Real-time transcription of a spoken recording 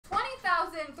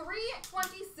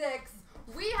26,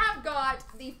 we have got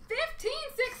the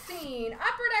 15-16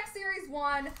 Upper Deck Series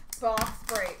 1 box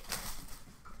break.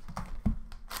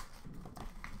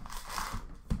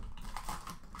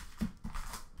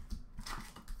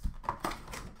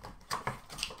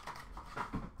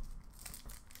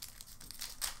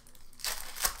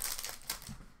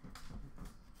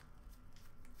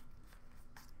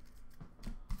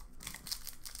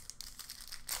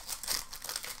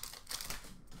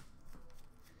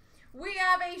 We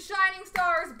have a Shining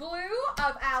Stars Blue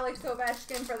of Alex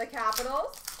Ovechkin for the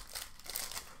Capitals.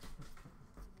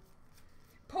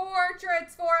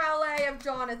 Portraits for LA of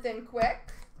Jonathan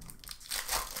Quick.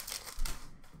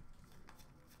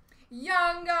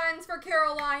 Young Guns for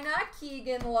Carolina,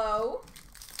 Keegan Lowe.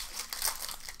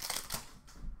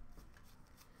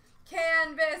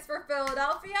 Canvas for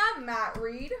Philadelphia, Matt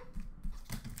Reed.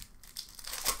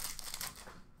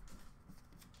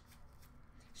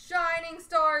 Shining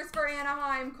Stars for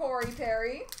Anaheim, Corey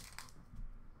Perry.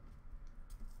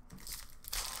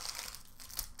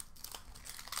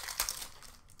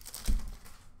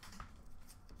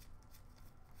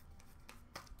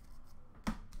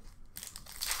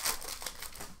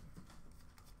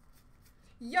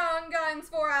 Young Guns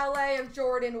for LA of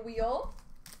Jordan Wheel.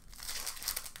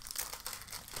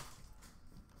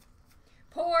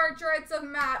 Portraits of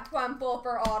Matt Puempel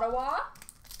for Ottawa.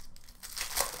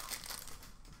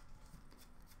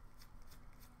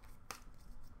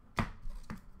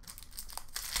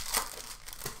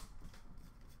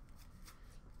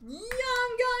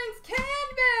 Young Guns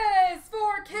Canvas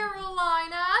for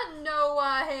Carolina,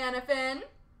 Noah Hanifin.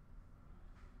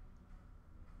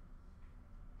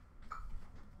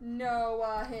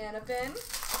 Noah Hanifin.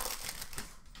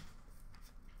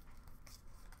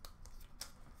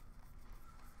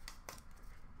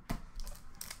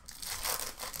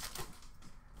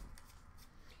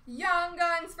 Young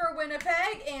Guns for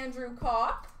Winnipeg, Andrew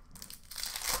Kopp.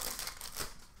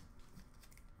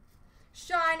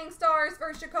 Shining Stars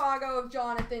for Chicago of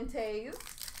Jonathan Toews.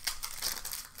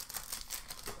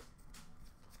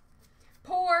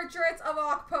 Portraits of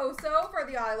Okposo for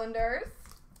the Islanders.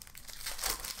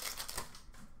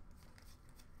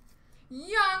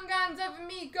 Young Guns of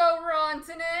Mikko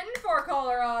Rantanen for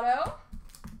Colorado.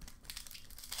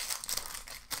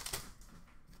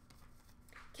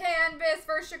 Canvas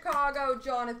for Chicago,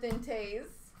 Jonathan Toews.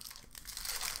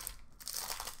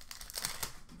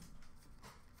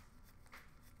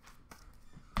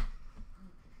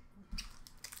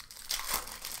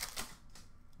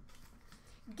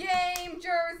 Game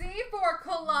jersey for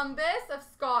Columbus of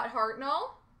Scott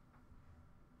Hartnell.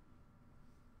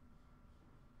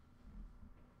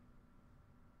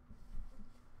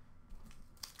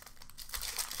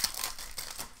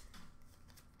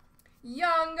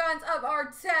 Young Guns of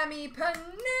Artemi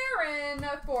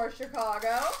Panarin for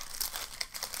Chicago.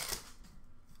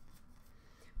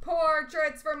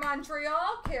 Portraits for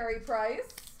Montreal, Carey Price.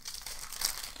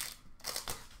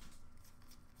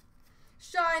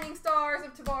 Shining Stars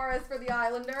of Tavares for the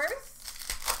Islanders.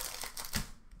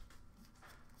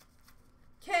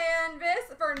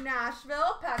 Canvas for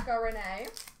Nashville, Pekka Rinne.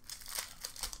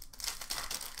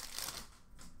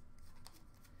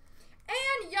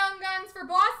 And Young Guns for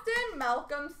Boston,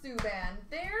 Malcolm Subban.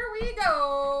 There we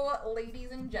go,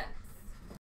 ladies and gents.